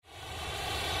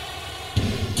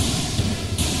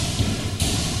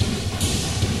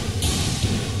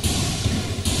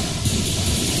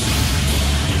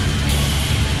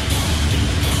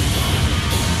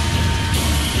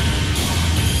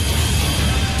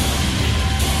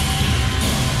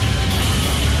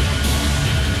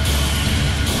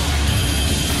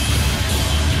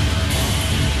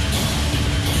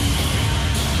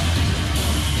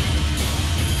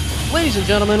Ladies and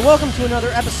gentlemen, welcome to another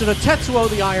episode of Tetsuo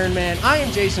the Iron Man. I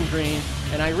am Jason Green,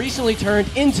 and I recently turned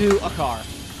into a car.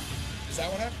 Is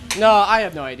that what happened? No, I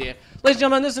have no idea. Ladies and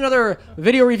gentlemen, this is another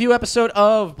video review episode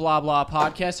of Blah Blah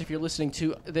Podcast. If you're listening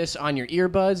to this on your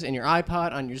earbuds, in your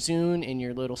iPod, on your Zune, in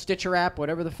your little Stitcher app,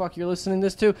 whatever the fuck you're listening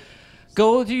this to,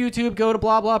 go to YouTube, go to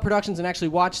Blah Blah Productions, and actually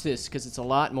watch this, because it's a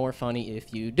lot more funny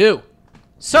if you do.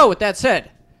 So, with that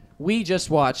said, we just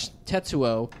watched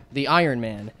Tetsuo the Iron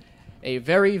Man. A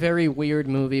very, very weird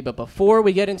movie, but before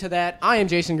we get into that, I am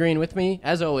Jason Green. With me,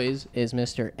 as always, is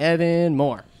Mr. Evan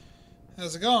Moore.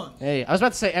 How's it going? Hey, I was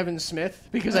about to say Evan Smith,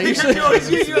 because I usually...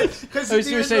 Because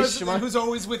say who's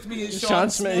always with me is Sean Sean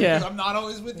Smith, Smith, yeah. because I'm not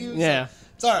always with you. Yeah. So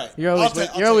it's all right.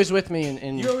 You're always with me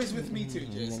in You're always with me too,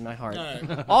 Jason. in my heart. All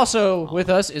right. Also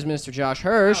with us is Mr. Josh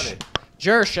Hirsch.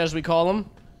 Jersh, as we call him.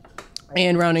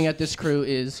 And rounding out this crew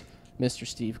is Mr.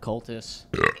 Steve Coltis.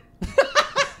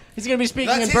 He's going to be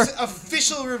speaking That's in his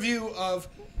official review of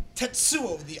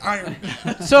Tetsuo the Iron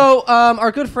Man. So,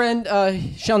 our good friend,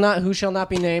 who shall not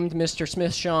be named, Mr.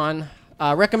 Smith Sean,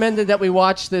 recommended that we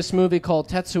watch this movie called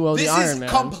Tetsuo the Iron Man.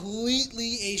 This is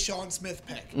completely a Sean Smith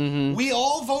pick. Mm-hmm. We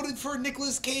all voted for a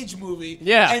Nicolas Cage movie.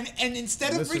 Yeah. And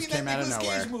instead of bringing that Nicolas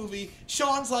Cage movie,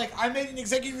 Sean's like, I made an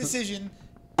executive decision.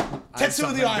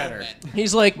 Tetsuo the Iron Man.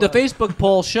 He's like, the Facebook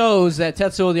poll shows that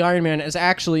Tetsuo the Iron Man is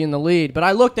actually in the lead, but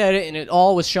I looked at it and it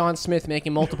all was Sean Smith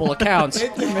making multiple accounts.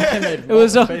 It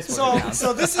was so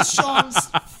this is Sean's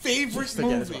favorite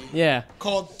movie. Yeah.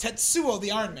 Called Tetsuo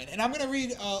the Iron Man, and I'm gonna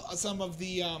read some of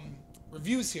the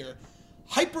reviews here.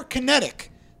 Hyperkinetic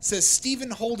says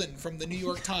Stephen Holden from the New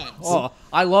York Times. Oh,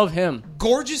 I love him.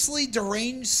 Gorgeously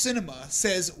Deranged Cinema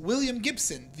says William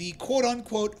Gibson, the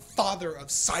quote-unquote father of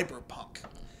cyberpunk.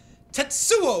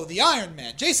 Tetsuo the Iron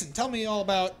Man. Jason, tell me all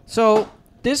about. So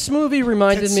this movie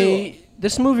reminded me.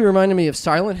 This movie reminded me of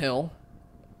Silent Hill.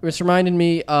 This reminded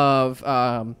me of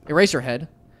Eraserhead.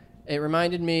 It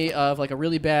reminded me of like a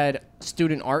really bad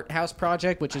student art house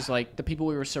project, which is like the people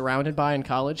we were surrounded by in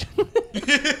college.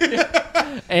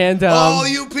 And all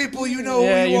you people, you know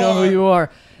who you are.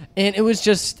 And it was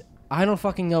just, I don't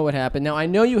fucking know what happened. Now I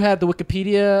know you have the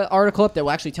Wikipedia article up that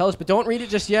will actually tell us, but don't read it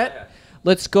just yet. Yeah.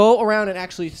 Let's go around and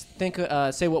actually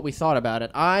say what we thought about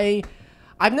it.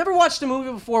 I've never watched a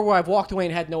movie before where I've walked away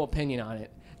and had no opinion on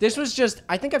it. This was just,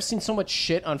 I think I've seen so much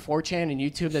shit on 4chan and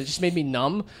YouTube that it just made me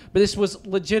numb. But this was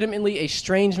legitimately a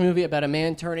strange movie about a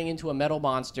man turning into a metal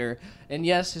monster. And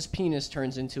yes, his penis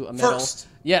turns into a metal. First.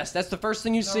 Yes, that's the first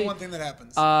thing you see. One thing that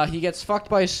happens. He gets fucked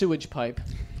by a sewage pipe.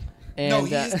 And, no,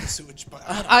 he is the sewage pipe.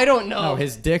 I don't know. No,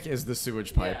 his dick is the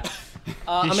sewage pipe. Yeah.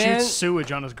 He shoots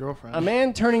sewage on his girlfriend. A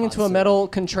man turning into a metal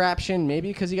contraption, maybe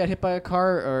because he got hit by a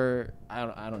car, or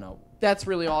I don't know. That's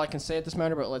really all I can say at this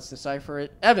matter, but let's decipher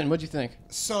it. Evan, what'd you think?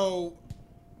 So,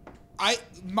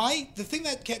 the thing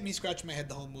that kept me scratching my head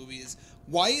the whole movie is,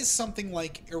 why is something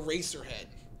like Eraserhead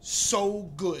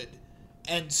so good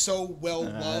and so well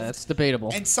loved? That's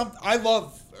debatable. And I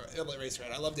love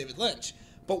Eraserhead. I love David Lynch.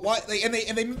 But why? And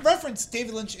they reference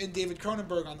David Lynch and David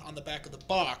Cronenberg on the back of the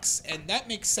box, and that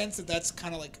makes sense that that's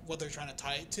kind of like what they're trying to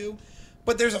tie it to.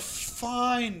 But there's a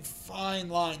fine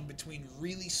line between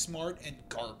really smart and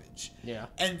garbage. Yeah.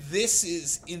 And this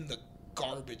is in the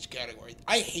garbage category.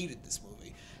 I hated this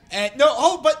movie. And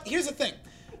but here's the thing.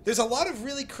 There's a lot of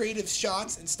really creative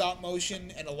shots in stop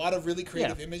motion and a lot of really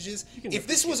creative images. If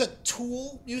this was a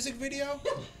Tool music video,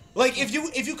 like if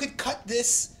you could cut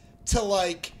this to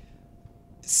like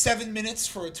 7 minutes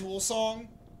for a Tool song,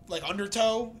 like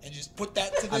Undertow, and just put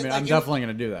that to the... I'm definitely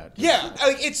going to do that. Yeah,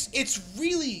 like it's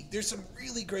really... There's some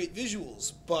really great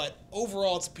visuals, but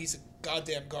overall it's a piece of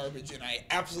goddamn garbage, and I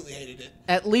absolutely hated it.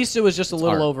 At least it was just a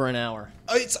little over an hour.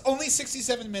 It's only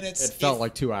 67 minutes. It felt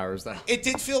like 2 hours, though. It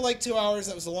did feel like 2 hours.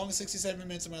 That was the longest 67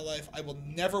 minutes of my life. I will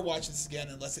never watch this again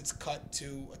unless it's cut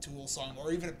to a Tool song,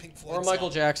 or even a Pink Floyd song. Or Michael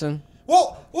Jackson.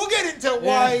 Well, we'll get into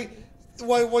why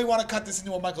we want to cut this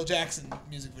into a Michael Jackson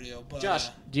music video. But, Josh,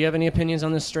 do you have any opinions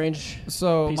on this strange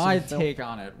So my piece of film? take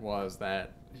on it was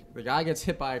that the guy gets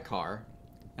hit by a car,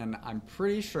 and I'm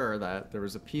pretty sure that there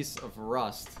was a piece of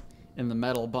rust in the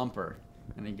metal bumper,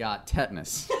 and he got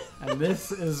tetanus. And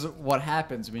this is what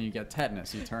happens when you get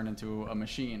tetanus. You turn into a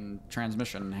machine,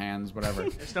 transmission, hands, whatever.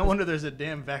 It's no wonder there's a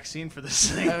damn vaccine for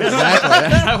this thing. Exactly.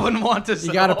 I wouldn't want to.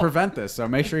 You got to prevent this, so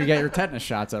make sure you get your tetanus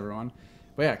shots, everyone.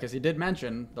 But yeah, because he did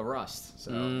mention the rust.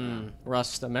 So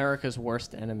Rust, America's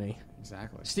worst enemy.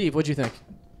 exactly. Steve, what'd you think?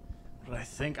 What I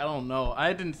think? I don't know.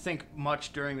 I didn't think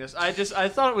much during this. I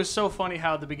thought it was so funny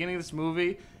how at the beginning of this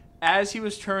movie, as he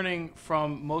was turning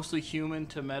from mostly human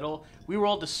to metal, we were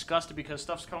all disgusted because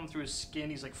stuff's coming through his skin.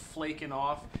 He's like flaking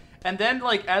off. And then,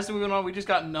 like, as we went on, we just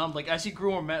got numb. Like, as he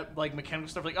grew more, like, mechanical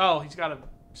stuff, like, oh, he's got a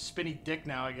spinny dick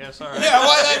now, I guess. All right.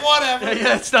 Yeah, whatever.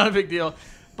 Yeah, it's not a big deal.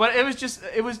 But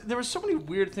there were so many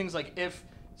weird things. Like, if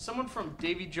someone from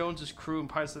Davy Jones's crew in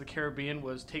Pirates of the Caribbean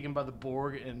was taken by the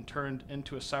Borg and turned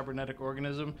into a cybernetic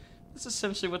organism, that's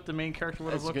essentially what the main character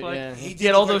would have looked like. Yeah. He He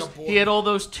had all did look those. like a Borg. He had all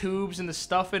those tubes and the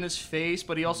stuff in his face,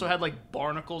 but he also had like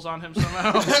barnacles on him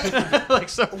somehow, like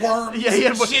so. Worms Yeah, he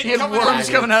had, and shit he had coming worms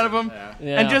out. coming out of him,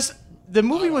 Yeah. and just the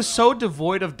movie was so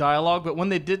devoid of dialogue. But when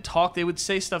they did talk, they would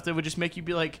say stuff that would just make you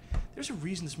be like, "There's a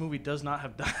reason this movie does not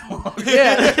have dialogue."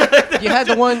 Yeah, you had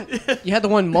the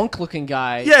one monk-looking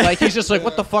guy. Yeah. Like he's just like,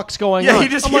 what the fuck's going Yeah, on? he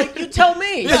just- I'm like, you tell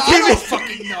me. Yeah, I don't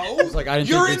fucking know. like, I didn't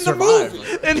You're think in they'd the survive.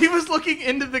 movie. Like, And he was looking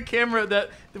into the camera that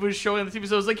was showing the TV.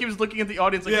 So it was like he was looking at the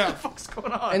audience, like, Yeah. "What the fuck's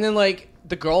going on?" And then like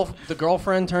the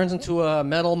girlfriend turns into a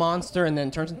metal monster, and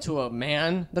then turns into a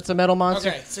man that's a metal monster.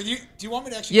 Okay, so do you want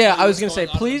me to actually? Yeah, tell you I was what's gonna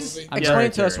say, going on in the please movie? I'm explain very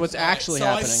to us curious. what's actually so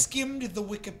happening. I skimmed the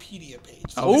Wikipedia page.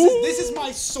 So Oh. this is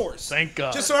my source. Thank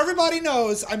God. Just so everybody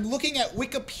knows, I'm looking at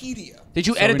Wikipedia. Did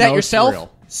you so edit we that know it's yourself?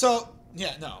 real. So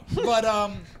yeah, no, but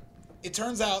it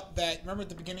turns out that remember at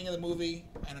the beginning of the movie,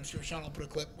 and I'm sure Sean will put a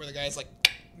clip where the guy's like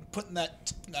putting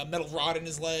that metal rod in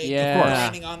his leg, Yeah. before Of course.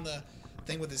 landing on the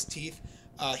thing with his teeth.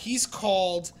 He's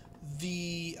called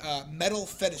the metal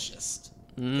fetishist.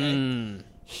 Okay?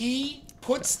 He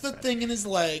puts the thing in his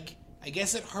leg. I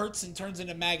guess it hurts and turns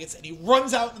into maggots, and he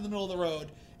runs out in the middle of the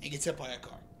road and gets hit by a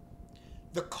car.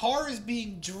 The car is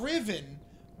being driven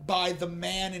by the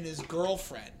man and his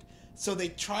girlfriend. So they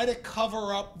try to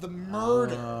cover up the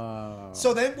murder.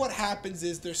 So then what happens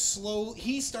is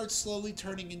he starts slowly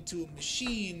turning into a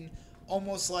machine,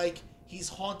 almost like he's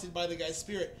haunted by the guy's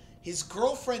spirit. His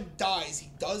girlfriend dies.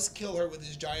 He does kill her with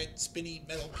his giant spinny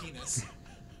metal penis.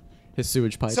 His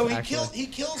sewage pipe. So actually. he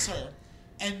kills her,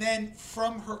 and then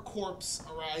from her corpse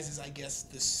arises, I guess,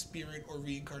 the spirit or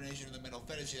reincarnation of the metal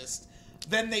fetishist.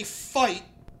 Then they fight,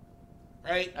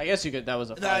 right? I guess you could. That was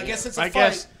a. I fight, guess yeah. it's a I fight.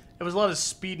 guess it was a lot of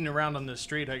speeding around on the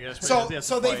street. I guess. but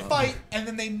So they fight, and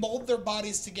then they mold their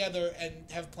bodies together and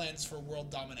have plans for world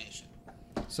domination.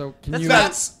 So can you?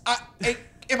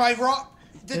 Am I wrong?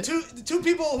 The two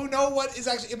people who know what is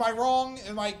actually. Am I wrong?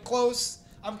 Am I close?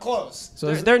 I'm close.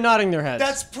 So They're nodding their heads.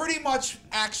 That's pretty much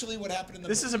actually what happened in the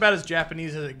This movie. is about as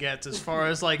Japanese as it gets, as far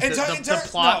as like In the ter-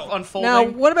 plot no. unfolding. Now,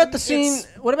 what about the scene?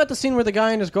 It's- What about the scene where the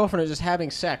guy and his girlfriend are just having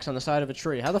sex on the side of a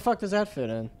tree? How the fuck does that fit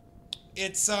in?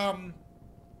 It's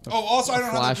also I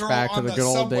don't know how the girl flashback to on the the good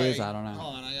old subway. days? I don't know.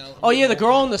 Hold on, I gotta- Oh yeah, the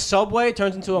girl on the subway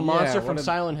turns into a monster what from did-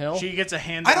 Silent Hill. She gets a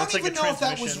hand. I that don't looks even like a know if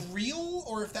that was transmission. real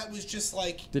or if that was just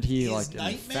like. Did he his like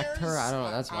nightmares? infect her? I don't know.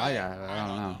 That's what I got. I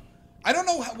don't know. I don't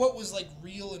know what was like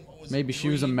real and what was. Maybe she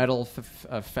was a dream. metal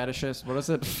fetishist. What is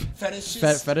it?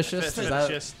 Fetishist. Fetishist? Is that?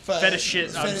 Fetishist.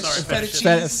 Fetishist. I'm sorry. Fetish-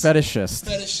 Fetishist. Fetishist.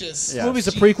 Fetishist. Yeah. This movie's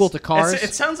a prequel to Cars.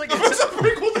 It sounds like It's a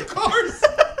prequel to Cars.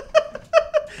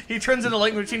 he turns into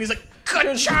Lightning Machine. He's like,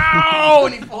 ka-chow!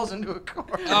 And he falls into a car.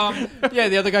 Yeah,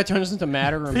 the other guy turns into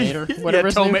Matter or Mater, whatever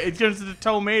his name. It turns into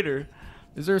Toe Mater.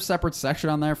 Is there a separate section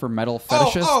on there for metal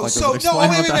fetishists? Oh, Like, so does it no,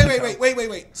 explain what that-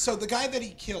 wait. So the guy that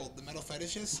he killed, the metal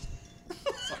fetishist.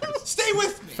 Stay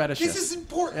with me. Fetishist. This is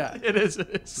important. Yeah. It is.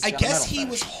 It is. I got guess metal he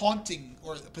fetish. was haunting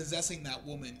or possessing that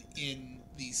woman in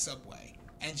the subway,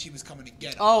 and she was coming to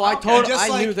get him. Oh, I And told. just I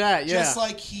like- knew that. Yeah. Just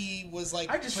like he was like.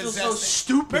 I just feel possessing. so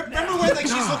stupid. Remember when like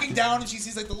she's looking down and she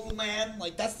sees like the little man?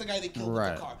 Like that's the guy they killed with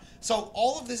Right. the car. So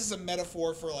all of this is a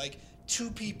metaphor for like two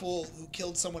people who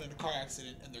killed someone in a car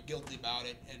accident and they're guilty about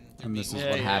it And this is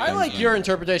Yeah, what yeah. happened. I like your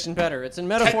interpretation better. It's a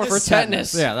metaphor for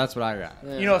Tetanus. tetanus. Yeah, that's what I got.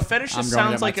 You know, a fetishist I'm going to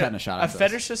sounds get my like tetanus shot a after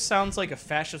this. fetishist sounds like a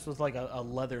fascist with like a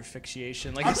leather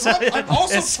fixation. Like I'm, it sounds- I'm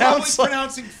also it sounds probably like,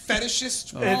 pronouncing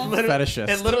fetishist Oh. wrong. Fetishist.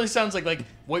 It literally sounds like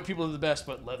white people are the best,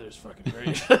 but leather's fucking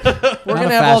great. We're Not gonna a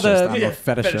have all fascist, the. I'm a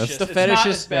fetishist. The It's not fetishist-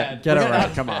 as bad. Get it We're gonna-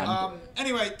 right. Come on.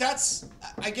 Anyway, that's.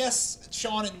 I guess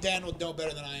Sean and Dan would know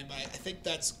better than I am. I think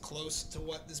that's close to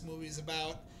what this movie is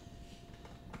about.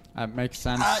 That makes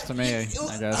sense to me, I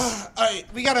guess. All right,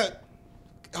 we gotta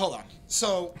hold on.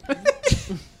 So,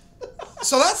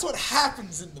 so that's what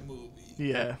happens in the movie,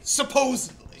 yeah,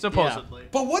 supposedly. supposedly.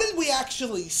 But what did we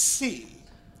actually see?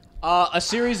 A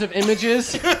series of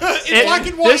images. In black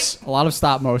and white. This, A lot of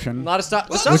stop motion. A lot of stop.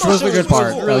 Well, stop Which was the motion good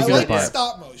part. cool. That was I the like good the part.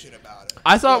 stop motion about it.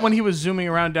 I thought when he was zooming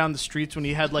around down the streets when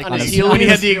he had like On the his heel, when he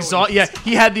had the Heelys. exhaust. Yeah,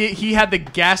 he had the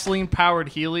gasoline powered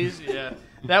Heelys. Yeah.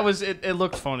 That was it. It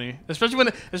looked funny, especially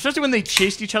when they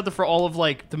chased each other for all of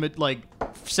like the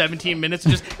 17 minutes.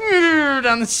 And just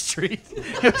down the street.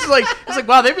 It's like,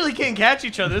 wow, they really can't catch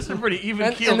each other. This is a pretty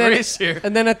even keel race here.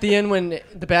 And then at the end, when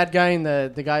the bad guy and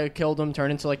the guy who killed him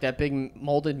turned into like that big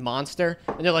molded monster,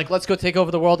 and they're like, let's go take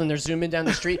over the world, and they're zooming down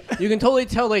the street, you can totally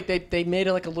tell like they made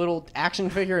it like a little action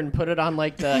figure and put it on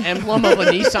like the emblem of a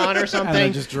Nissan or something. And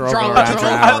they just drove around for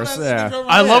hours. Yeah.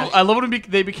 I love when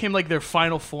they became like their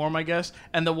final form, I guess.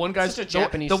 And the one guy's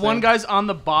one guy's on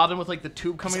the bottom with like the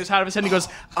tube coming out of his head. And he goes,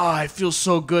 "I feel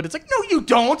so good." It's like, no, you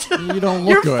don't. You don't look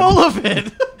You're good. full of it.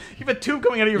 You have a tube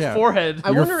coming out of your forehead.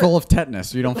 You're full of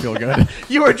tetanus. You don't feel good.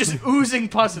 You are just oozing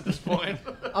pus at this point.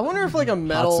 I wonder if like a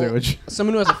metal,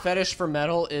 someone who has a fetish for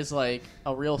metal is like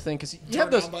a real thing, because you have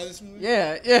those. By this movie?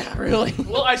 Yeah, really.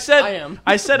 Well, I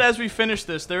said as we finish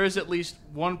this, there is at least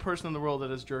one person in the world that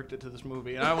has jerked it to this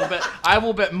movie, and I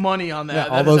will bet money on that.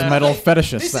 Yeah, all those metal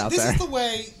fetishists out this there. This is the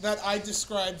way that I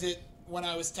described it when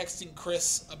I was texting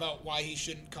Chris about why he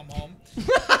shouldn't come home.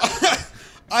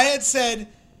 I had said,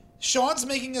 Sean's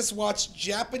making us watch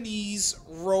Japanese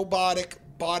robotic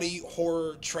body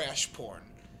horror trash porn.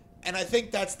 And I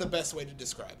think that's the best way to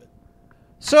describe it.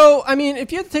 So, I mean,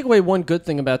 if you had to take away one good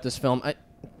thing about this film,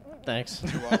 thanks.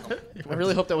 You're welcome. I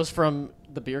really hope that was from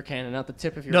the beer can and not the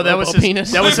tip of your that was his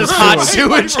penis. That was his hot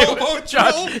sewage.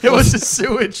 Josh, it was his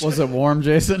sewage. Was it warm,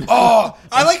 Jason? Oh,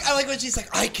 I like when she's like,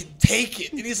 I can take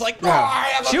it, and he's like, oh,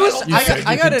 I have She a was. metal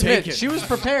I gotta can take admit, it. she was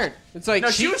prepared. It's like No,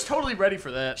 she was totally ready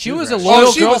for that. She was a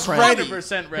loyal she was girlfriend. ready.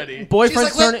 100% ready. She's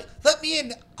Boyfriend's like, turning. let me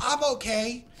in. I'm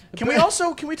okay. Can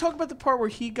we talk about the part where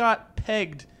he got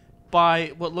pegged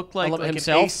by what looked like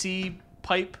himself? an AC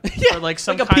pipe or like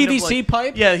some like a kind PVC of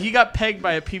pipe? Yeah, he got pegged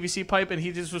by a PVC pipe and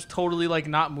he just was totally like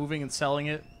not moving and selling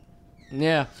it.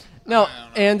 Yeah. No,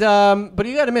 and but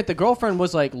you gotta admit the girlfriend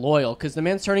was like loyal, because the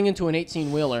man's turning into an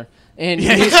 18-wheeler, and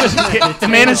he's just The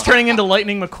man is turning into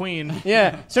Lightning McQueen.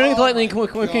 turning into Lightning God.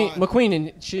 McQueen,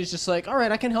 and she's just like, all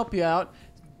right, I can help you out.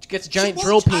 She gets a giant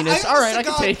drill penis. All right, I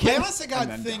can take I it. honestly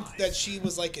God think that she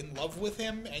was like in love with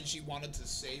him and she wanted to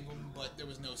save him, but there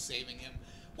was no saving him.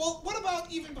 Well, what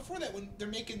about even before that when they're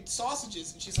making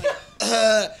sausages and she's like,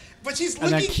 but she's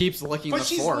licking, and then keeps licking the but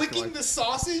she's fork. licking the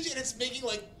sausage and it's making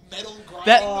like metal grind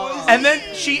noises. And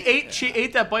then she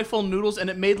ate that bite full of noodles and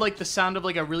it made like the sound of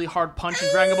like a really hard punch in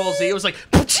Dragon Ball Z. It was like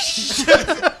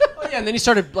Oh yeah, and then he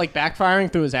started like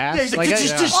backfiring through his ass. Yeah, he's like, like,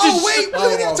 Oh wait,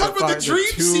 we didn't talk about the dream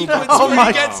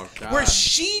sequence where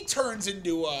she turns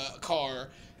into a car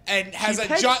and has a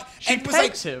giant. She and was like,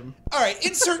 pegs him. all right,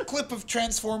 insert clip of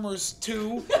Transformers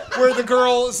 2 where the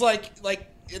girl is like,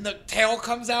 and the tail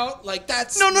comes out. Like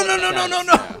that's No.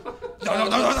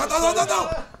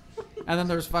 And then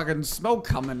there's fucking smoke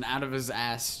coming out of his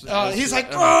ass. He's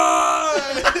like,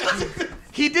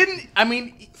 He didn't. I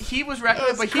mean, he was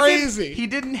reckless, but crazy. He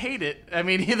didn't hate it. I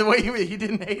mean, the way he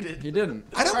didn't hate it. He didn't.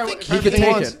 I don't think He could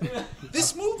take it.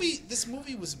 This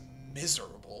movie was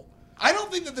miserable. I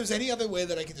don't think that there's any other way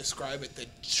that I can describe it than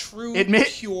true,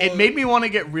 pure. It made me want to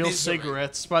get real misery.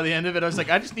 cigarettes by the end of it. I was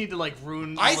like, I just need to like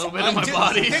ruin a little bit of my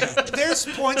body. There's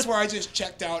points where I just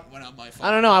checked out and went on my phone.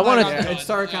 I don't know. I wanted. I'm done. It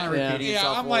started kind of repeating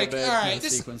itself I'm a like, little bit. all right,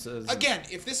 this sequences. again.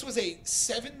 If this was a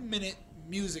 7-minute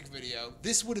music video,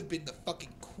 this would have been the fucking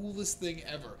coolest thing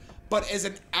ever. But as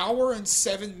an hour and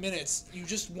 7 minutes, you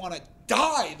just want to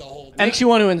die the whole time. Makes you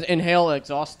want to inhale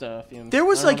exhaust fumes. There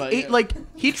was I don't like know eight. about Like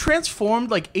he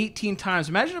transformed like 18 times.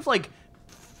 Imagine if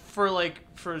for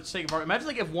sake of argument, imagine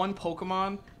like if one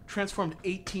Pokemon transformed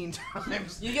 18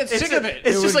 times. You get sick of it.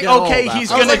 It's It just would like get old okay, after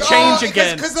he's a gonna while. change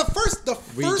again. Because the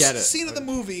We get first it. scene of the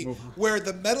movie where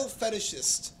the metal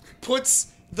fetishist puts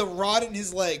the rod in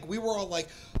his leg, we were all like,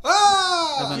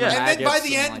 ah! And then And then by maggots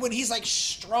the and, end, like- when he's like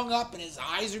strung up and his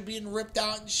eyes are being ripped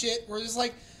out and shit, we're just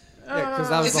like, Yeah, 'cause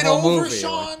that was is the it whole over, movie,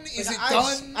 Sean? like- Is it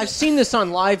done? I've seen this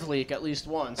on Live Leak at least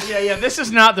once. Yeah. This is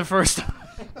not the first time.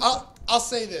 I'll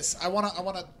say this. I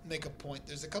wanna make a point.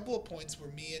 There's a couple of points where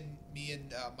me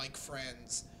and Mike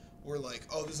Friends were like,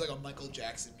 oh, this is like a Michael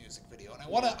Jackson music video, and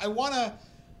I wanna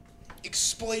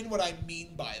explain what I mean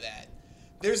by that.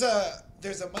 There's a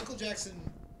Michael Jackson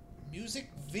music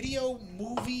video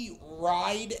movie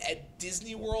ride at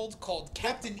Disney World called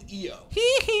Captain EO.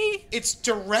 It's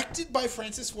directed by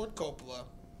Francis Ford Coppola.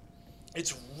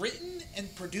 It's written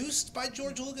and produced by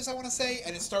George Lucas, I want to say,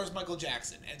 and it stars Michael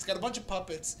Jackson. And it's got a bunch of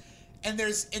puppets. And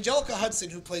there's Angelica Hudson,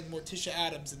 who played Morticia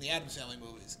Addams in the Addams Family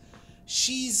movies.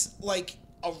 She's like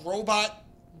a robot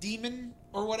demon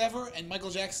or whatever, and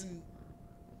Michael Jackson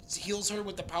heals her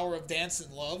with the power of dance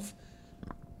and love.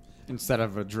 Instead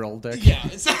of a drill dick. Yeah.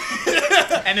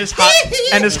 And his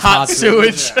hot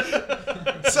sewage.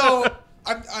 So,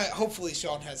 hopefully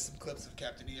Sean has some clips of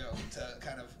Captain EO to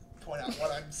kind of point out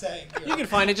what I'm saying here. You can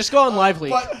find it. Just go on Live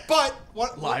Leak. But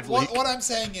what Live what, leak. what I'm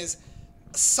saying is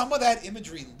some of that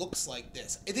imagery looks like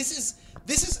this. This is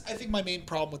I think my main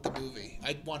problem with the movie.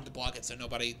 I wanted to block it so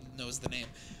nobody knows the name.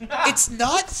 It's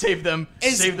not Save them.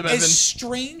 Save them, Evan. as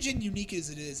strange and unique as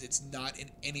it is. It's not in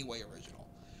any way original.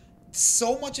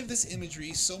 So much of this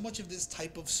imagery, so much of this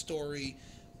type of story,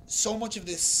 so much of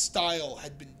this style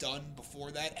had been done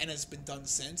before that and has been done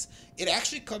since. It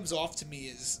actually comes off to me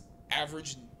as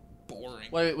average and boring.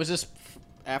 Wait, was this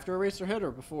after Eraserhead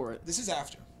or before it? This is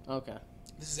after. Okay.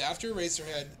 This is after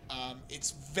Eraserhead.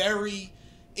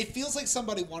 It feels like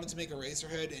somebody wanted to make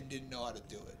Eraserhead and didn't know how to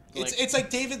do it. It's like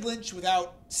David Lynch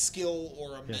without skill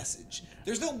or a message.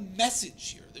 There's no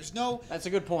message here. That's a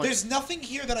good point. There's nothing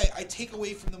here that I take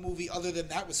away from the movie other than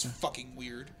that was fucking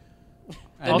weird.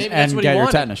 And maybe that's what he get your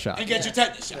wanted. tetanus shot. And get your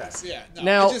tetanus shots. Yeah. No,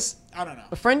 Now- I don't know.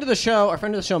 Our friend of the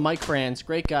show, Mike Franz,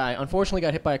 great guy, unfortunately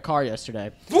got hit by a car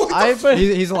yesterday. What the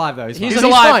He's alive though. He's fine. He's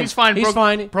alive. fine. He's fine. He's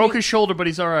fine. Broke his shoulder, but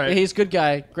he's all right. He's a good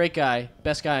guy, great guy,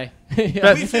 best guy.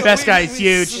 Best guy. He's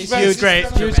huge. He's huge, great,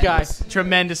 huge guy,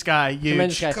 Tremendous guy. Huge.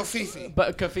 tremendous guy, Kofifi.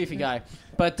 but Kafifi guy.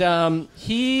 But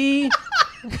he.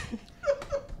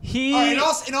 All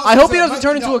right, in all I hope he seriousness, doesn't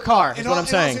turn into a car. Is what I'm In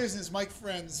saying. all seriousness, Mike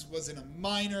Friends was in a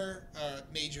minor,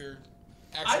 major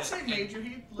accident. I'd say major.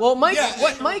 Well, Mike, Yeah,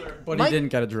 But Mike, he didn't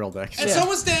get a drill deck. And Yeah. so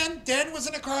was Dan. Dan was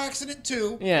in a car accident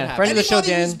too. Yeah, friend of the show,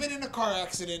 Anybody Dan. who's been in a car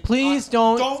accident, Please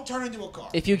don't turn into a car.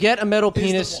 If you get a metal Is the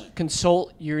penis, point.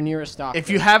 consult your nearest doctor. If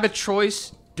you have a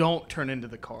choice, don't turn into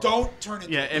the car. Don't turn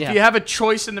into Yeah, a car. if Yeah. you have a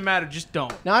choice in the matter, just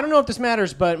don't. Now, I don't know if this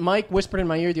matters, but Mike whispered in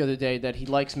my ear the other day that he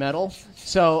likes metal.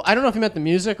 So I don't know if he meant the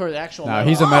music or the actual No, metal.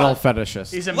 he's a metal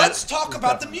fetishist. He's a Let's talk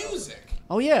about the music.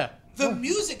 Oh, yeah. The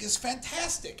music is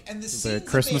fantastic, and the scenes that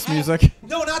Christmas they have- music?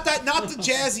 No, not that, not the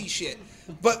jazzy shit.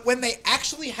 But when they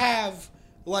actually have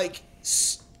like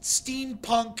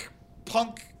steampunk,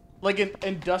 punk, like an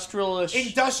industrialist.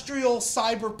 industrial,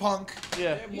 cyberpunk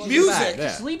Yeah. music. yeah.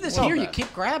 Just leave this Well, here. You bad.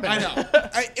 keep grabbing I it. know.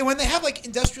 And when they have like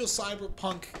industrial,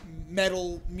 cyberpunk,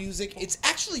 metal music, it's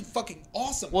actually fucking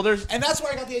awesome. Well, there's- and that's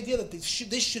why I got the idea that this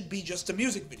should be just a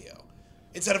music video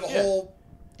instead of a whole.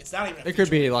 It's not even. It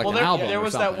could be like Well, an album. there or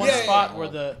was that something. one Yeah, spot yeah. where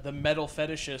the metal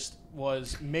fetishist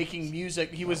was making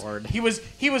music. He was Lord. he was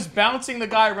bouncing the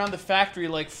guy around the factory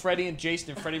like Freddy and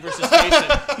Jason, Freddy versus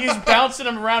Jason. He was bouncing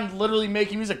him around, literally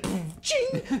making music. Boom,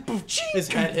 ching, boom, ching, His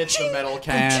head hits the ching. metal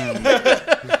can.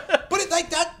 But like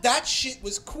that shit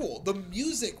was cool. The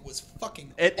music was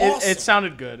fucking awesome. It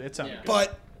sounded good. It sounded good.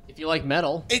 But If you like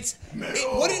metal. what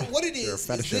it is a this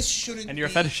fetishist. shouldn't. And you're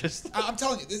a be- fetishist. I'm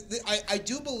telling you, I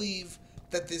do believe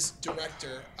that this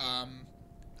director,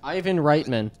 Ivan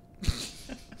Reitman.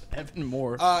 Evan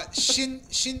Moore. Shin.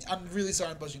 I'm really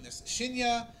sorry I'm butchering this.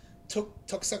 Shinya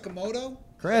Tokusakamoto.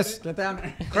 Chris, get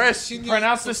down. Chris,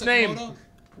 pronounce this name.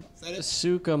 Is that it?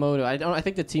 Sukamoto. I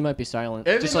think the T might be silent.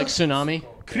 Evan- Just like Tsunami.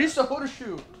 Chris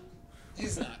Horseshoe.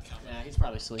 He's not coming. Yeah, he's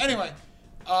probably sleeping. Anyway,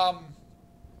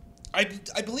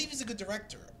 I believe he's a good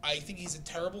director. I think he's a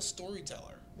terrible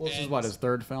storyteller. Well, this is And, what, his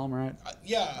third film, right?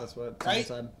 yeah, That's what someone right.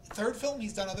 said. Third film.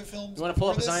 He's done other films. You wanna pull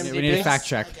up before his this? IMDb? Yeah, we need a fact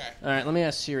check. Okay. All right, let me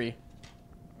ask Siri.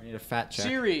 We need a fat check.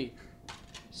 Siri.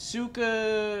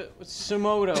 Sumoto.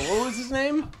 What was his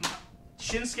name?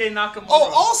 Shinsuke Nakamura.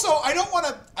 Oh, also, I don't want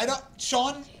to.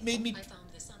 Sean made me. I found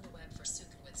this on the web for Suka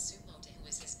with Sumo, who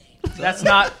is his name. That's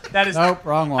not. That is. Nope,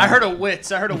 wrong one. I heard a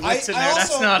wits. I heard a wits in there.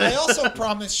 That's not it. I also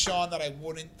promised Sean that I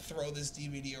wouldn't throw this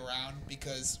DVD around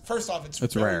because, first off, it's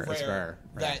very rare. rare, It's rare.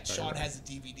 that Very Sean rare. has a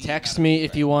DVD. Text me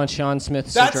if you want Sean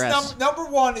Smith's That's address. number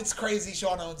one. It's crazy.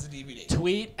 Sean owns a DVD.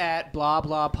 Tweet at blah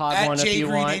blah pod At one if you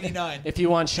want. jgreen89. If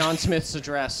you want Sean Smith's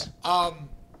address.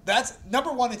 That's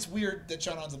number one. It's weird that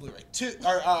Sean owns a Blu-ray. Two,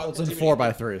 or It's in DVD.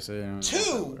 4x3, so you know.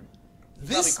 Two.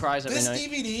 This cries every this night.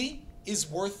 DVD is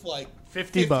worth like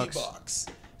 50 bucks.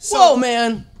 So, Whoa,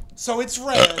 man! So it's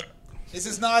rare. This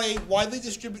is not a widely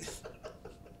distributed.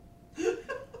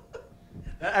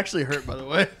 That actually hurt, by the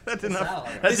way. That did not.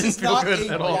 That This didn't is feel not good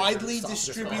a at all. widely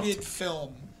distributed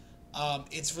film.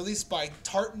 It's released by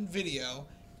Tartan Video,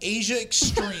 Asia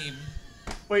Extreme,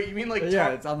 Wait, you mean like? Yeah,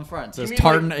 it's on the front. It says mean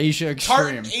Tartan like Asia Extreme.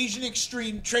 Tartan Asian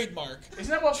Extreme trademark. Isn't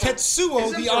that what? Tetsuo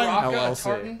isn't the Iron Baraka LLC.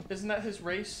 Tartan? Isn't that his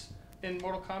race in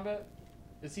Mortal Kombat?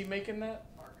 Is he making that?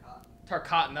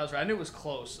 Tarkatan. That was right. I knew it was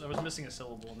close. I was missing a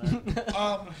syllable in there.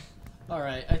 All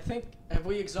right, I think have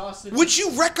we exhausted? Would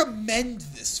you recommend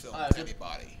this film to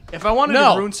anybody? If I wanted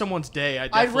No. to ruin someone's day, I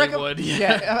I'd definitely would.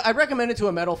 Yeah, I'd recommend it to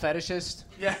a metal fetishist.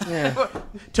 Yeah. Yeah.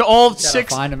 To all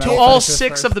six, find a to metal all fetishist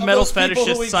six first. of the Of metal those people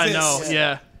who fetishists I know. exist.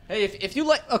 Yeah. Hey, if you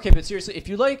like, okay, but seriously, if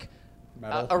you like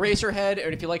Metal. Eraserhead, or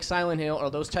if you like Silent Hill, or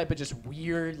those type of just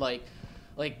weird, like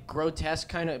like grotesque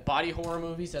kind of body horror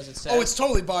movies, as it says. Oh, it's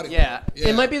totally body. Yeah. horror.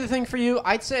 It might be the thing for you.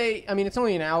 I'd say, I mean, it's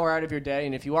only an hour out of your day,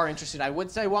 and if you are interested, I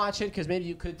would say watch it because maybe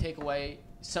you could take away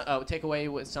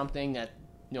with something that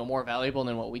more valuable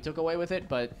than what we took away with it.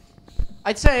 But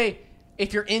I'd say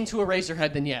if you're into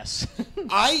Eraserhead, then yes.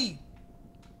 I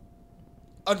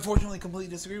unfortunately completely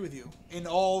disagree with you in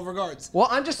all regards. Well,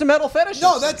 I'm just a metal fetishist.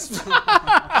 No, that's.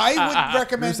 I would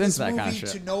recommend Who's into this that movie kind of shit?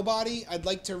 to nobody. I'd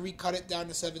like to recut it down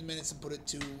to 7 minutes and put it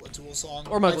to a Tool song.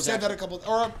 Or Michael I've said Jackson. that a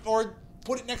couple, or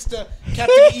put it next to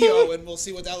Captain EO, and we'll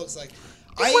see what that looks like.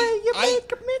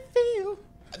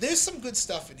 There's some good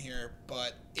stuff in here,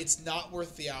 but it's not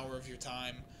worth the hour of your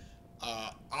time.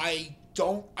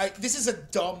 This is a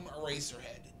dumb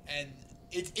Eraserhead, and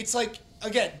it's like,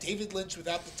 again, David Lynch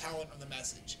without the talent or the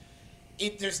message.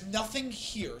 There's nothing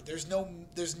here. There's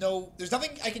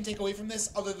nothing I can take away from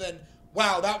this other than,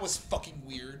 wow, that was fucking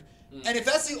weird. And if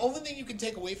that's the only thing you can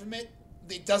take away from it,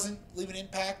 it doesn't leave an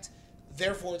impact.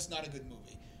 Therefore, it's not a good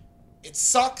movie. It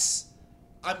sucks.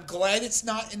 I'm glad it's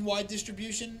not in wide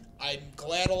distribution. I'm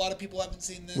glad a lot of people haven't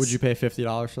seen this. Would you pay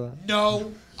 $50 for that?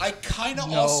 No. I kind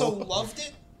of also loved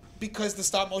it because the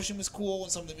stop motion was cool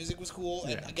and some of the music was cool.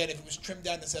 And again, if it was trimmed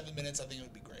down to 7 minutes, I think it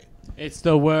would be great. It's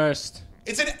the worst.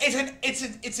 It's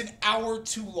an hour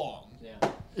too long.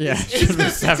 Yeah,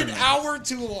 It's an hour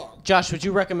too long. Josh, would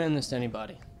you recommend this to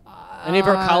anybody? Any of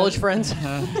our college friends?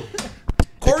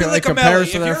 Corey it Licamelli, compares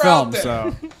if to their you're film, out there,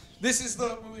 so. this is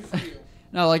the movie for you.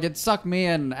 No, like it sucked me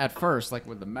in at first, like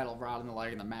with the metal rod in the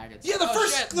leg and the maggots. Yeah, the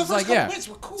first It's couple like, minutes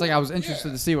were cool. It's like I was interested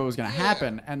to see what was gonna Yeah.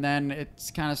 happen, and then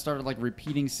it's kind of started like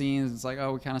repeating scenes. It's like,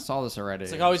 oh, we kind of saw this already.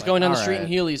 It's like always going down the street in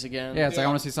alright. Heelys again. Yeah, it's like I Yeah.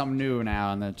 want to see something new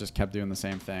now, and then it just kept doing the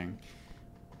same thing.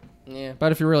 Yeah.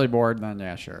 But if you're really bored, then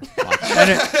yeah, sure. and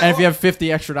if you have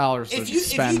 $50 extra to If you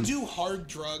spend, do hard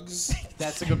drugs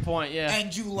That's a good point, yeah.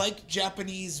 and you like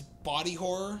Japanese body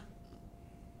horror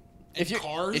and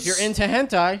cars, If you're into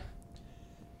hentai.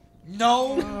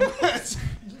 no, Because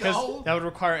no. that would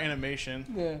require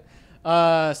animation.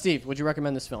 Yeah. Steve, would you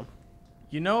recommend this film?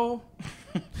 You know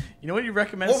what you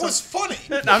recommend? What was funny?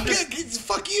 I'm just-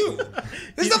 Fuck you.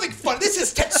 There's nothing funny. This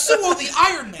is Tetsuo the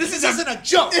Iron Man. This isn't a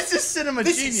joke. This is cinema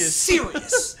This genius. is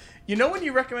serious. You know when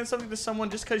you recommend something to someone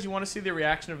just because you want to see the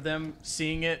reaction of them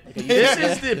seeing it? This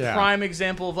is the Yeah. prime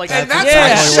example of like. And that's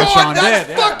exactly why what Sean, Sean that's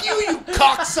did, fuck you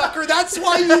cocksucker. That's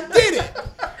why you did it.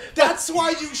 That's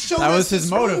why you showed that us was his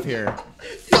this motive movie. here.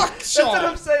 Fuck That's what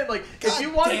I'm Sean. saying. Like, if God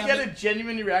you want to damn get it. a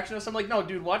genuine reaction to something, like, no,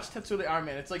 dude, watch Tetsuo the Iron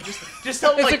Man. It's like just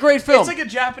tell It's like, a great film. It's like a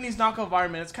Japanese knockoff of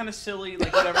Iron Man. It's kind of silly,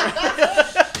 like whatever.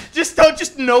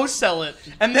 just no sell it,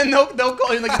 and then they'll call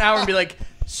you in like an hour and be like,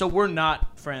 so we're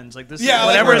not friends. Like this, Yeah, is, like,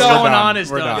 whatever we're is done. going on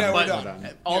is We're done. done. Yeah, we're But done.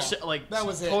 also, Yeah. like That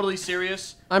was it. totally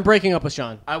serious. I'm breaking up with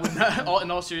Sean. I would not. In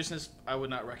all seriousness, I would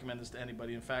not recommend this to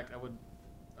anybody. In fact, I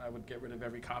would get rid of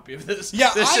every copy of this.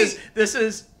 Yeah, this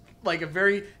is like a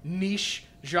very niche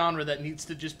genre that needs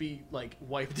to just be like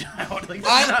wiped out. Like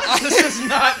this does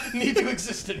not need to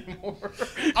exist anymore.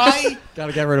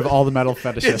 Gotta get rid of all the metal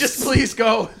fetishists. Yeah, just please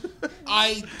go.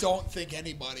 I don't think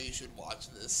anybody should watch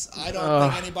this. I don't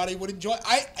think anybody would enjoy.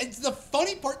 The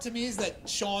funny part to me is that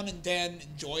Sean and Dan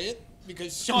enjoy it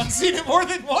because Sean's seen it more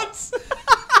than once.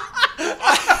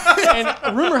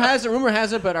 And rumor has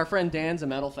it, but our friend Dan's a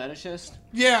metal fetishist.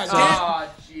 Yeah, Dan.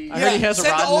 Jeez. I heard he has a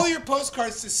send rod in all his- your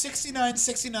postcards to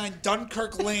 6969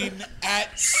 Dunkirk Lane at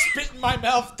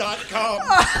spitinmymouth.com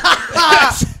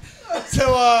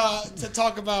to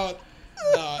talk about.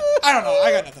 I don't know.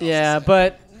 I got nothing. Yeah, else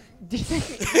but do you think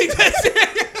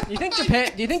to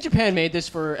say. Do you think Japan made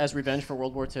this as revenge for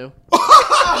World War II?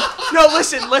 No,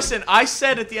 listen. I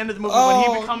said at the end of the movie when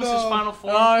Oh, he becomes his no. final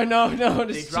form, Oh no!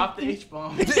 they dropped the H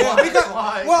bomb. Yeah,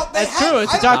 well, they That's had, true.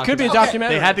 It's could be a okay,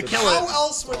 documentary. They had to kill How it.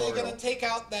 else were they going to take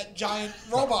out that giant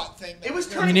robot thing? It was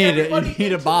you turning need everybody a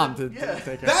into bomb to yeah.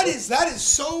 take it. That is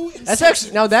so insensitive. That's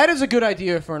actually that is a good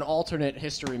idea for an alternate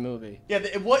history movie. Yeah,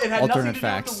 it had nothing Alternate to do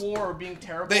facts. with the war or being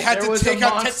terrible. They had There to was a take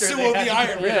out monster Tetsuo they had the to Iron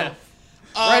get Man. rid Yeah. of.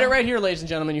 Write it right here, ladies and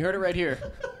gentlemen. You heard it right here.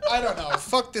 I don't know.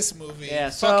 Fuck this movie. Yeah,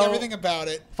 Fuck so- everything about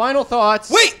it. Final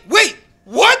thoughts. Wait!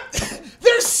 What?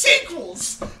 There's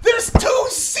sequels! There's 2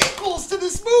 sequels to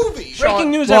this movie!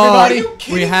 Breaking news, Well, everybody. Are you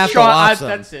kidding we have me? to watch Sean,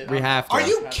 them. that's it. We have to. Are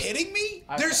you kidding me?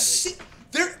 I've There's had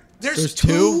it. there's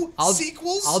 2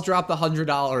 sequels? I'll drop the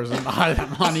 $100 and buy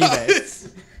them on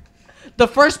eBay. The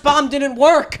first bomb didn't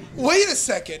work. Wait a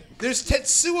second. There's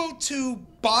Tetsuo 2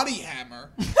 Body Hammer.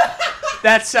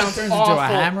 That sounds Turns into awful. a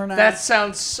hammer now? That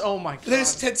sounds. Oh my god.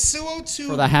 There's Tetsuo 2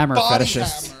 For the hammer Body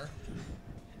fetishists. Hammer.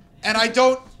 And I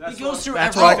don't... He goes through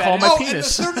That's every what I call my and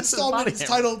penis. the third installment Body is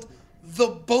hammer. titled The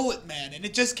Bullet Man, and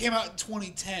it just came out in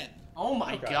 2010. Oh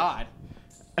my god.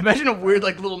 Imagine a weird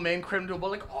like little man criminal, but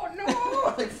like, oh no!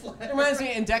 Like, It reminds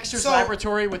me in Dexter's So-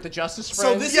 Laboratory with the Justice so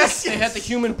Friends. this yes, is- they had the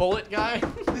human bullet guy.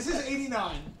 This is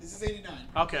 89. This is 89.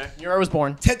 okay. Year I was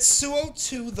born. Tetsuo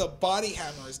 2 The Body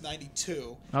Hammer is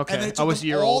 92. Okay, And then it I took was a them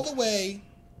year all old. the way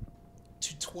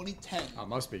to 2010 Oh,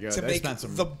 must be good. to They make spent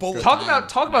some The Bullet Talk Man.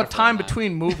 about time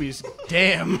between movies.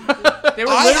 Damn. They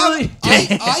were I, literally.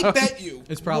 have, I bet you.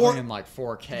 It's probably more- in like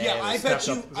 4K. Yeah, I bet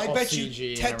you. I bet you.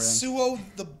 CG and everything. Tetsuo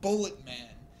the Bullet Man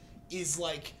is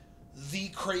like the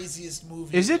craziest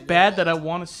movie. Is in it the bad world. that I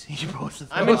want to see both of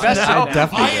them? I'm invested now? now.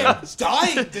 Definitely. I am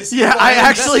dying to see. Yeah, both I of the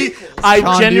actually, sequels. I Sean, do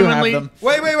you have genuinely. them?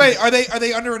 Wait. Are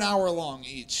they under an hour long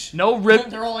each? No rip.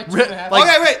 They're all like rip- 2.5. like-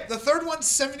 Okay, wait. The third one's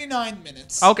 79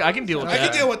 minutes. Okay, I can deal with I that.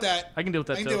 can deal with that. I can deal with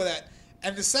that I can too. deal with that.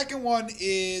 And the second one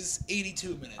is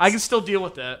 82 minutes. I can still deal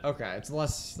with that. Okay, it's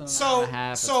less than an hour So, and a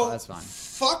half. That's fine.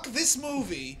 fuck this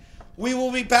movie. We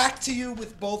will be back to you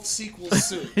with both sequels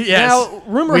soon. Yes. Now,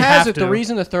 rumor we has have it the to.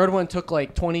 reason the third one took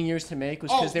like 20 years to make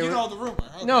was Oh, because they you were. know the rumor.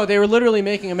 Okay. No, they were literally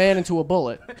making a man into a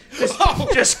bullet.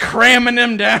 just cramming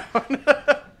him down.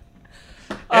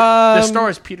 The star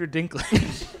is Peter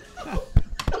Dinklage.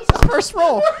 First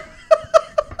roll.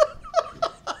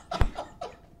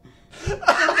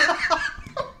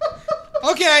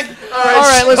 Okay. All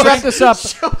right, let's wrap this up.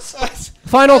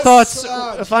 Final thoughts.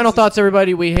 Jesus. Final thoughts,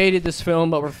 everybody. We hated this film,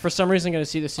 but we're for some reason going to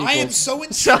see the sequel. I am so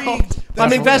intrigued that I'm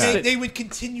they- invested. They would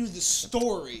continue the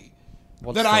story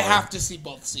What that I story? have to see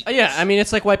both sequels. Yeah, I mean,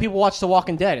 it's like why people watch The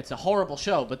Walking Dead. It's a horrible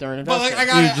show, but they're But invested. like,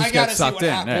 You I just gotta get see sucked what in.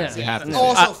 happens. Yeah, you have to.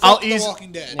 Also, I'll fuck The eas-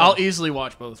 Walking Dead. I'll easily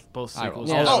watch both I will. sequels.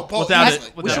 Yeah. Oh, both. without Easily.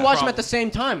 it, we without should a watch them at problem. the same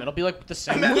time. It'll be like the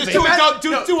same Just movie. do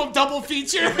No. a double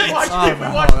feature. If we watch that'd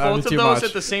both be of too those much.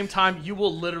 at the same time, you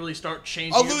will literally start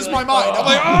changing. I'll You'll lose be my like, mind.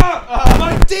 "Oh." I'm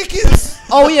like, my dick is.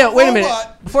 Oh yeah, wait a minute.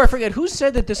 Robot. Before I forget, who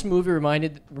said that this movie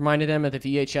reminded them of the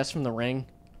VHS from The Ring?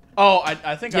 Oh,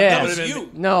 I think Yeah. I That was been. you.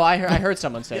 No, I heard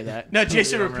someone say that. No,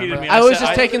 Jason repeated me. I was said-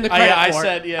 just taking the credit I for it.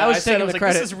 said, yeah. I was said, taking the like,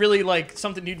 credit. This is really like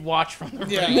something you'd watch from the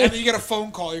Yeah, ring. and then you get a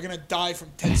phone call. You're gonna die from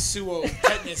Tetsuo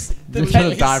tetanus. You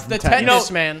should've died from the tetanus.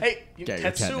 tetanus man. Hey, Get your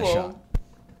tetanus Tetsuo. shot.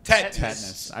 Tetanus.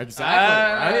 Tetanus.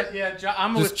 Exactly. Right? Yeah,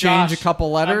 I'm Just with change Josh. a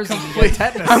couple letters I'm and you get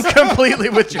tetanus. I'm completely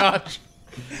with Josh.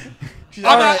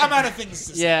 I'm out of things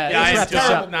to say. Yeah, Yeah, let's I wrap this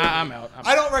just, up. nah, I'm out.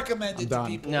 I don't recommend it to done.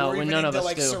 people. No, or when even none of into us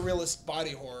like do. surrealist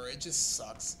body horror. It just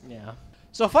sucks. Yeah.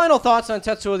 So final thoughts on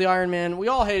Tetsuo the Iron Man. We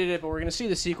all hated it, but we're going to see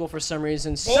the sequel for some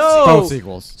reason. So Both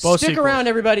sequels. Both stick sequels. around,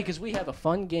 everybody, because we have a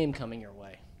fun game coming your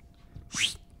way.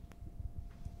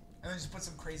 And then just put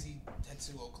some crazy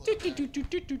Tetsuo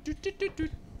clip.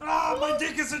 Ah, my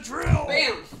dick is a drill.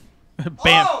 Bam.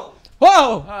 Oh!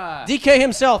 Whoa! Ah. DK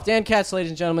himself, Dan Katz,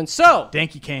 ladies and gentlemen. So,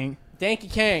 Danky King.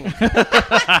 Danky King.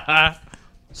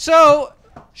 So,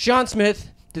 Sean Smith,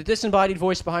 the disembodied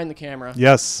voice behind the camera.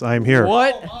 Yes, I'm here.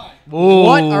 What? Oh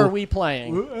my. What are we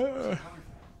playing?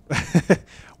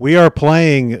 We are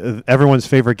playing everyone's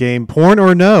favorite game, Porn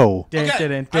or No.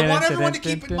 Okay, I want everyone to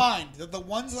keep in mind that the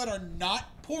ones that are not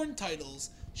porn titles,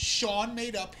 Sean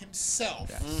made up himself.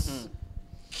 Mm-hmm.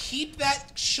 Keep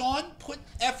that. Sean put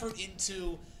effort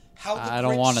into how the I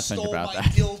don't Grinch wanna think stole about my that.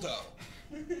 dildo.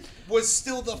 Was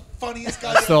still the funniest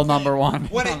guy. Still number one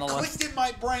When on it the clicked list. in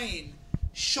my brain,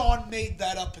 Sean made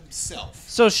that up himself.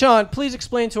 So, Sean, please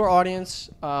explain to our audience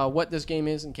what this game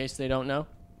is in case they don't know.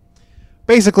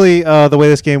 Basically, the way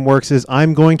this game works is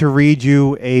I'm going to read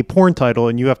you a porn title,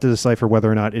 and you have to decipher whether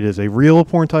or not it is a real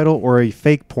porn title or a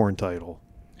fake porn title.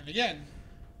 And again,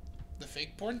 the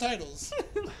fake porn titles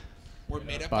were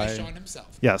made up by By- Sean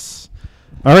himself. Yes.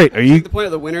 All right. Are you? The point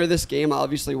of the winner of this game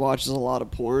obviously watches a lot of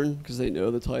porn because they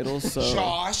know the titles. So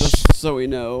Josh. just so we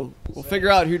know, we'll figure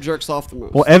out who jerks off the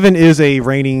most. Well, Evan is a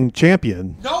reigning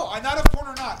champion. No, I'm not a porn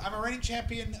or not. I'm a reigning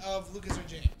champion of Lucas or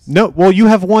James. No. Well, you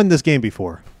have won this game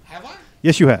before. Have I?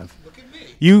 Yes, you have. Look at me.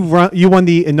 You won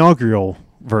the inaugural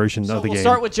version So of the we'll game.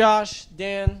 start with Josh,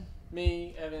 Dan,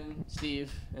 me, Evan,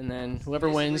 Steve, and then whoever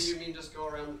wins. You mean just go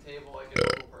around the table like a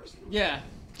normal person? Yeah.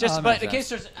 Just, that but makes in case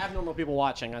sense. there's abnormal people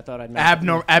watching, I thought I'd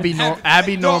mention. Abby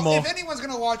Well, normal. if anyone's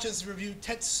gonna watch us review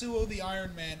Tetsuo the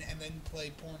Iron Man and then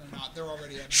play porn or not, they're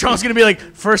already on Sean's gonna be like,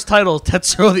 first title,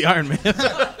 Tetsuo the Iron Man.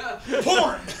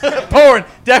 porn. Porn,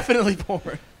 definitely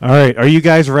porn. All right. Are you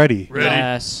guys ready? Ready.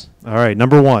 Yes. All right.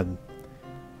 Number 1.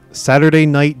 Saturday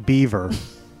Night Beaver. I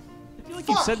feel like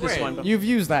you've said this one before. You've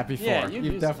used that before. Yeah, you've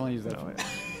you've used definitely used that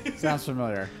before. Sounds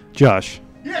familiar. Josh.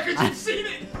 Yeah, because you've seen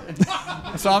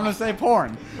it. So I'm going to say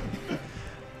porn.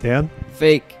 Dan.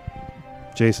 Fake.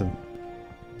 Jason.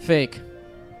 Fake.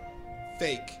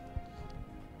 Fake.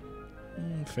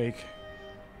 Fake.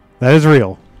 That is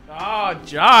real. Oh, I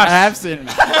Josh. have seen it.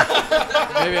 Maybe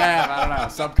I have. I don't know.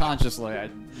 Subconsciously, I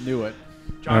knew it.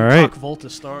 John All right. Cockvolta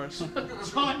stars.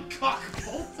 John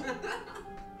Cockbolton.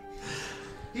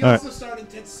 He All also starred in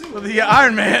Tetsuo. The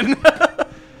Iron Man.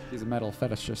 He's a metal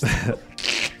fetishist.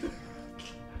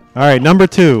 All right, number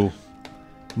 2.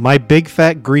 My big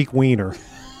fat Greek wiener.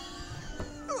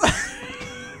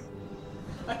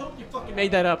 I hope you fucking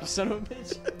made that up, you son of a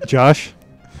bitch. Josh?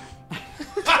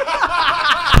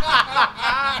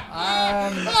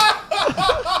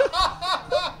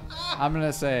 I'm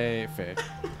gonna say fake.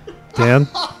 Dan?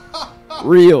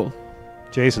 Real.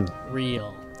 Jason?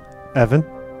 Real. Evan?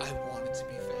 I want it to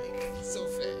be fake. It's so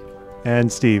fake.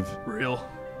 And Steve? Real.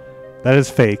 That is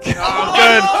fake. Oh,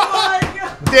 good.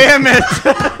 Damn it.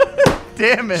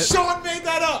 Damn it. Sean made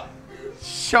that up.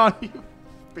 Sean, you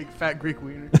big fat Greek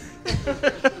wiener.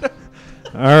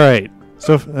 All right.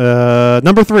 So,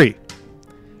 number 3.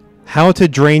 How to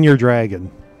drain your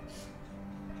dragon.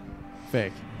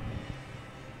 Fake.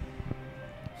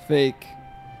 Fake.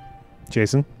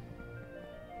 Jason?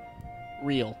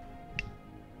 Real.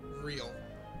 Real.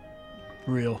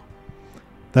 Real.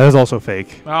 That is also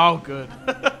fake. Oh, good.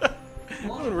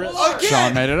 Again.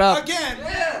 Sean made it up. Again.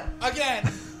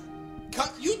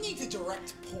 You need to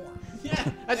direct porn.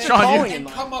 Yeah, that's Sean, Sean, you- calling And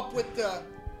him. come up with the.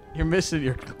 You're missing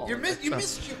your call. You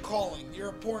missed your calling. You're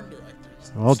a porn director.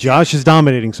 Well, Josh is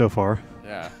dominating so far.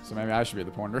 Yeah, so maybe I should be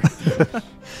the porn director.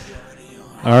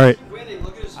 All right. Winning.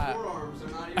 Look at his forearms. They're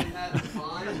not even that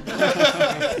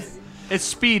defined. It's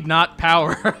speed, not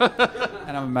power.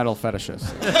 And I'm a metal fetishist.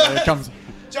 So it comes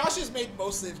Josh is made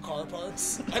mostly of car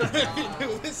parts. I don't know if you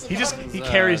knew this. he just about him. he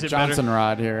carries it Johnson better.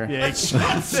 rod here. Yeah, it's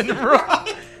Johnson rod.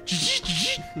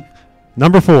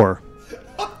 Number 4.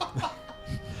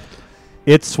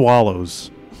 It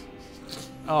swallows.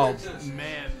 Oh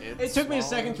man, It took me a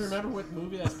second to remember what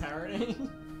movie that's parodying.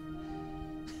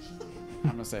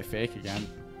 I'm gonna say fake again.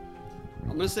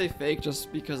 I'm gonna say fake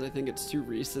just because I think it's too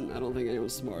recent. I don't think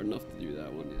anyone's smart enough to do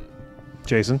that one yet.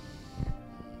 Jason?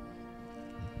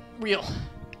 Real.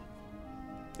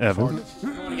 Evan?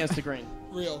 Going against the grain.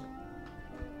 Real.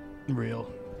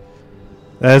 real.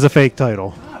 That is a fake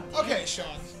title. Okay, Sean.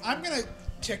 I'm gonna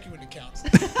check you into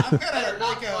counseling. I'm gonna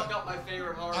make up my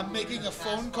favorite horror I'm movie making in the a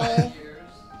phone past call. 5 years.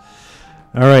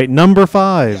 All right, number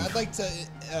 5. I'd like to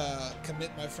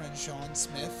commit my friend Sean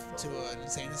Smith to an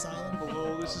insane asylum.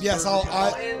 Oh, this is Yes,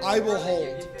 perfect. I will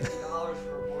hold. $50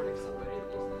 for reporting somebody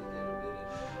that was not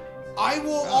admitted. I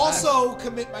will also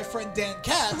commit my friend Dan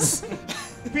Katz.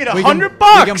 Paid We can-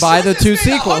 $100. We can buy the I just 2 made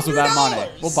sequels with that money.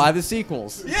 $100. We'll buy the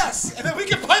sequels. Yes, and then we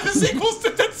can buy the sequels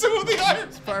to Tetsuo the Iron.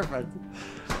 Perfect.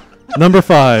 Number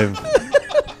 5.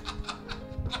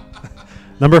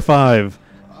 Number 5.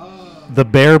 The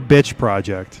Bear Bitch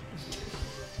Project.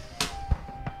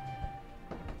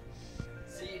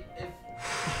 See, if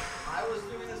I was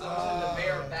doing this, I was in the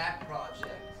Bear Back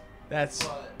Project. That's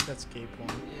gay porn.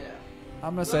 Yeah.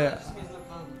 I'm gonna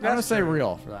say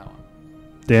real for that one.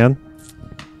 Dan?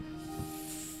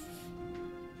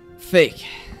 Fake.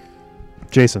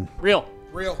 Jason? Real.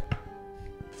 Real.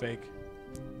 Fake.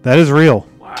 That is real.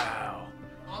 Wow.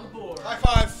 On the board. High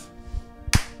five.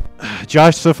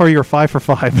 Josh, so far you're 5 for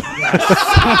 5. I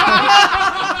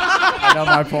know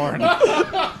my porn.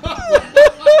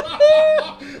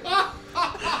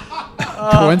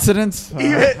 Coincidence?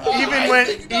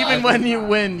 Even when you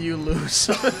win, you lose.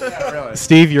 Really.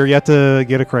 Steve, you're yet to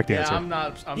get a correct Yeah, answer. I'm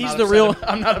not. He's not the upset real- ab-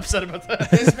 I'm not upset about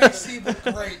that. This makes Steve look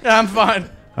great. Yeah, I'm fine.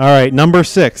 All right, number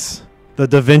 6. The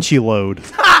Da Vinci Load.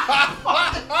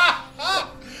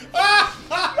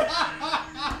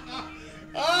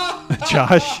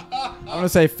 Josh? I'm gonna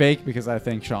say fake because I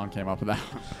think Sean came up with that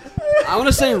one. I want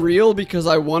to say real because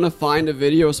I want to find a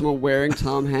video of someone wearing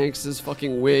Tom Hanks's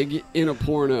fucking wig in a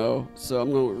porno. So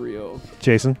I'm going with real.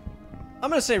 Jason? I'm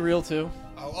gonna say real too.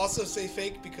 I'll also say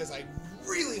fake because I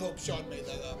really hope Sean made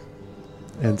that up.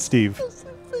 And Steve?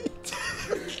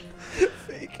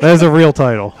 That is a real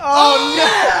title.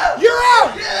 Oh, no! You're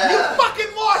out! You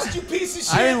fucking lost, you piece of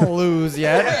shit! I didn't lose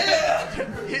yet.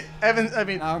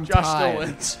 Josh tied. still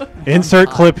wins. Insert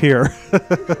clip here.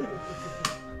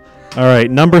 All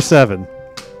right, number 7.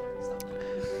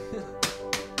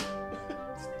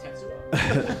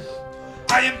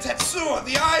 I am Tetsuo,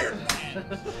 the Iron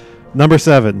Man! Number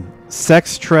 7.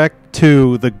 Sex Trek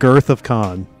 2, The Girth of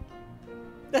Khan.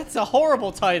 That's a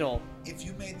horrible title. If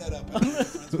you made that up, I'm not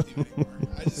friends with you anymore.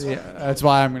 I just Yeah, that's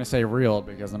why I'm gonna say real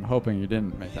because I'm hoping you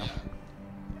didn't make that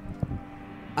one.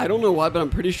 I don't know why, but I'm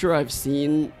pretty sure I've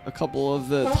seen a couple of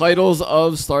the titles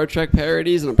of Star Trek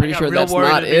parodies, and I'm pretty I got sure real that's worried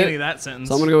not at the beginning it. of that sentence.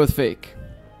 So I'm gonna go with fake.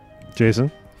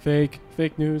 Jason? Fake.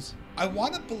 Fake news. I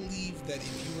want to believe that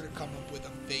if you were to come up with a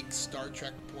fake Star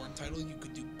Trek porn title, you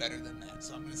could do better than that.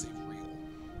 So I'm going to say real.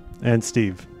 And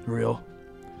Steve? Real.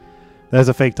 That is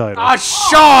a fake title. Ah,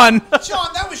 Sean.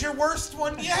 Sean, that was your worst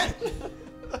one yet.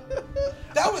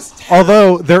 That was terrible.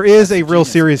 Although there is a real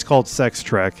series called Sex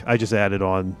Trek. I just added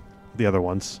on the other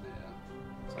ones.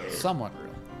 Somewhat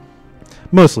real.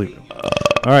 Mostly real.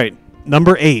 All right,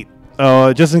 number 8.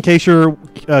 Just in case you're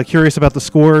curious about the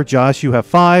score, Josh, you have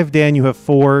 5. Dan, you have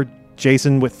 4.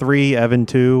 Jason with 3. Evan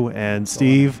 2. And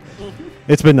Steve.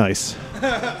 It's been nice.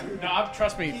 No,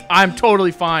 trust me. I'm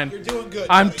totally fine. You're doing good.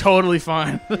 I'm buddy. totally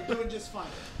fine. You're doing just fine.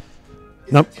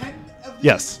 Is Nope. it 10 of these?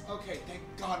 Yes. Okay, thank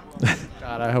God we're on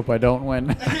God, I hope I don't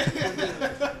win. I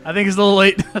think it's a little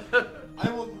late. I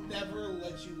will never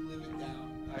let you live it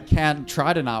down. I can't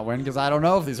try to not win because I don't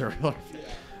know if these are real.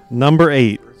 Number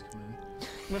 8.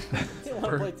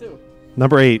 Play too.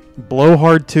 Number 8. Blow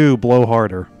Hard 2, Blow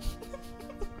Harder.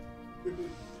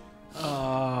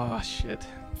 Oh, shit.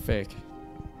 Fake.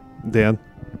 Dan.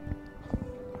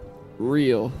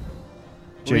 Real.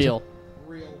 Jason?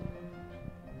 Real.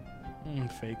 Real.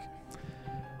 Fake.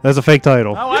 That's a fake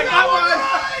title. Oh, I got one!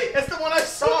 It's the one I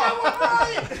saw.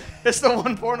 It's the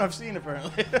one porn I've seen,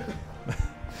 apparently.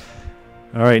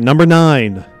 All right, number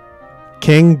 9.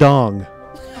 King Dong.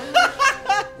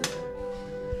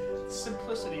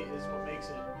 Simplicity is what makes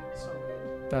it so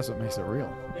good. That's what makes it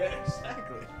real. Yeah,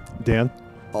 exactly. Dan.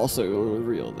 Also going with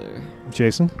real there.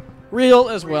 Jason. Real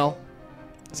as well.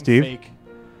 Steve. Fake.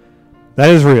 That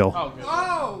is real. Oh, good.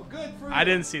 Oh, good for you. I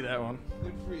didn't see that one.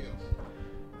 Good for you.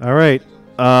 All right.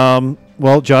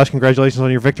 Well, Josh, congratulations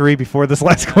on your victory before this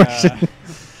last question.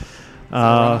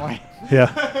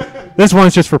 Yeah. This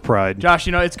one's just for pride. Josh,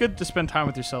 you know, it's good to spend time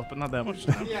with yourself, but not that much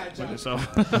time Yeah, with Josh.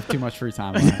 yourself. Too much free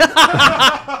time.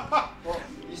 Well,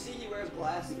 you see he wears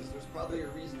glasses. There's probably a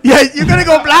reason. Yeah, you're going to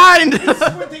go blind!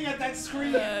 Squinting at that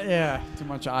screen. Yeah. Too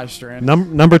much eye strain.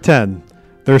 Number 10.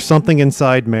 There's something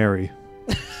inside Mary.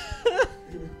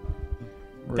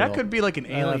 That could be like an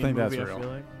alien I think movie, that's I real. feel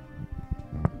like.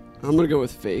 I'm gonna go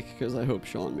with fake because I hope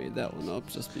Sean made that one up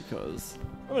just because.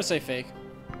 I'm gonna say fake.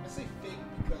 I say fake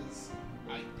because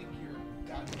I think you're a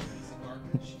goddamn piece of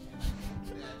garbage.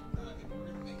 And that if we're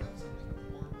gonna make up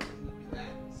something more, we do that.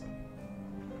 So,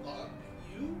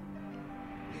 you,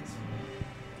 it's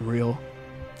Real.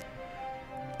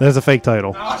 That is a fake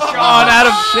title. Sean,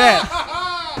 Adam. Shit.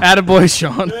 Attaboy,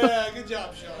 Sean. yeah, good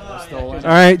job, Sean. All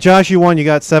right, Josh, you won. You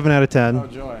got 7 out of 10. Oh,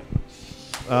 joy.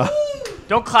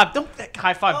 Don't clap. Don't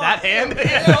high five that hand.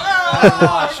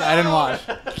 I didn't watch.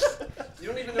 You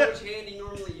don't even know which hand he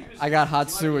normally uses. I got hot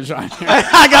sewage on here.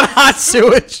 I got hot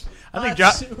sewage. I think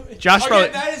Josh probably.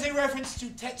 Again, that is a reference to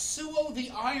Tetsuo the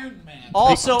Iron Man.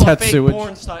 Also a Tet fake sewage.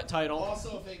 porn title.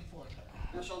 Also a fake porn.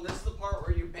 Now, Sean, this is the part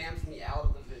where you bamf me out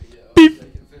of the video. Beep. So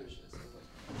you can finish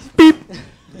this.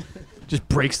 Just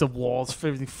breaks the walls.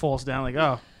 Everything falls down. Like,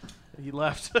 oh, he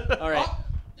left. All right.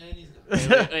 And he's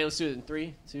Wait, let's do it in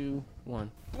 3, 2,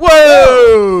 1.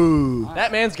 Whoa!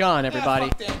 That man's gone, everybody.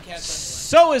 fuck Dan Katz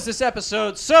So is this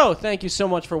episode. So thank you so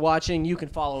much for watching. You can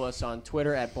follow us on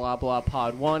Twitter at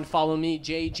BlahBlahPod1. Follow me,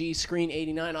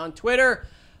 JGScreen89 on Twitter.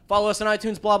 Follow us on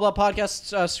iTunes, Blah Blah Podcasts.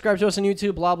 Subscribe to us on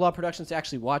YouTube, Blah Blah Productions. To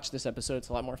actually watch this episode, it's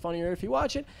a lot more funnier if you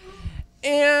watch it.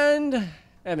 And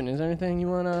Evan, is there anything you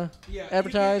want to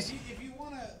advertise? If you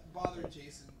want to bother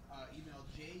Jason, email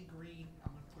jgreen.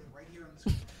 I'm going to put it right here on the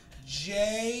screen.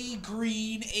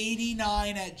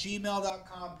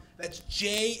 jgreen89@gmail.com. That's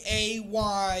JAY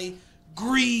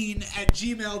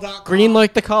green@gmail.com. Green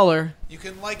like the color. You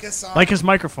can like us on Like his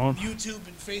microphone. YouTube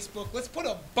and Facebook. Let's put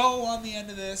a bow on the end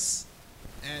of this.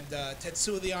 And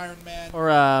Tetsuo the Iron Man. Or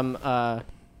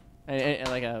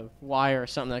like a wire or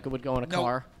something that would go in a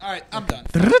car. All right, I'm done.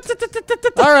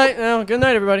 All right, now good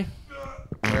night, everybody.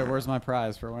 Where's my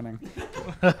prize for winning?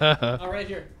 All right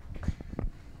here.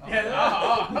 Yeah,